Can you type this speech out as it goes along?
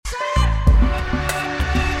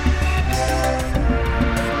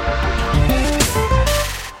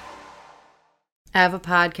I have a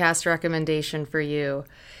podcast recommendation for you.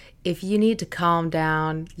 If you need to calm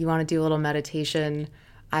down, you want to do a little meditation,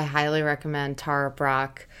 I highly recommend Tara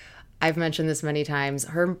Brach. I've mentioned this many times.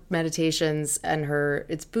 Her meditations and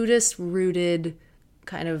it's Buddhist rooted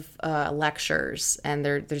kind of lectures, and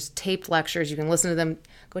there's taped lectures. You can listen to them.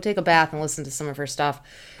 Go take a bath and listen to some of her stuff.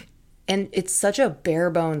 And it's such a bare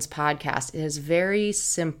bones podcast. It is very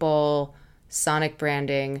simple sonic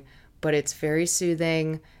branding, but it's very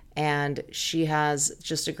soothing. And she has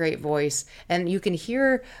just a great voice. And you can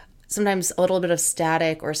hear sometimes a little bit of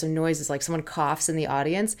static or some noises, like someone coughs in the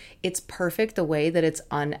audience. It's perfect the way that it's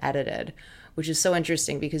unedited, which is so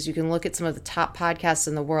interesting because you can look at some of the top podcasts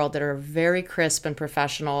in the world that are very crisp and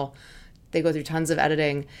professional. They go through tons of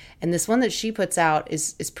editing. And this one that she puts out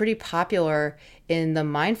is pretty popular in the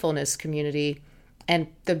mindfulness community. And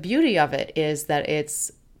the beauty of it is that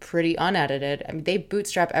it's pretty unedited. I mean, they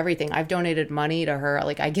bootstrap everything. I've donated money to her.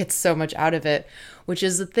 Like, I get so much out of it, which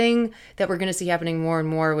is the thing that we're going to see happening more and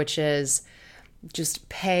more, which is just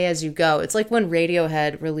pay as you go. It's like when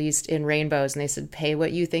Radiohead released In Rainbows and they said, pay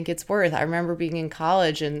what you think it's worth. I remember being in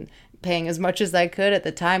college and paying as much as I could at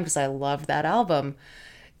the time because I loved that album.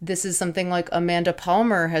 This is something like Amanda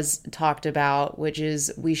Palmer has talked about, which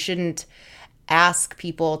is we shouldn't ask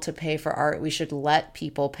people to pay for art. We should let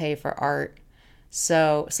people pay for art.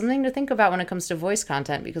 So something to think about when it comes to voice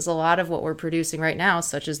content, because a lot of what we're producing right now,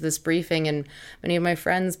 such as this briefing and many of my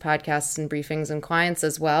friends' podcasts and briefings and clients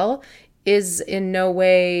as well, is in no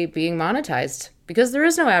way being monetized because there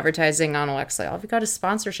is no advertising on Alexa. All we've got is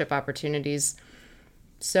sponsorship opportunities.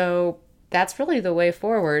 So that's really the way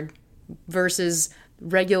forward versus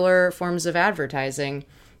regular forms of advertising,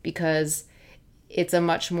 because it's a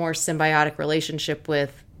much more symbiotic relationship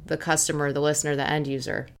with the customer, the listener, the end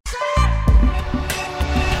user.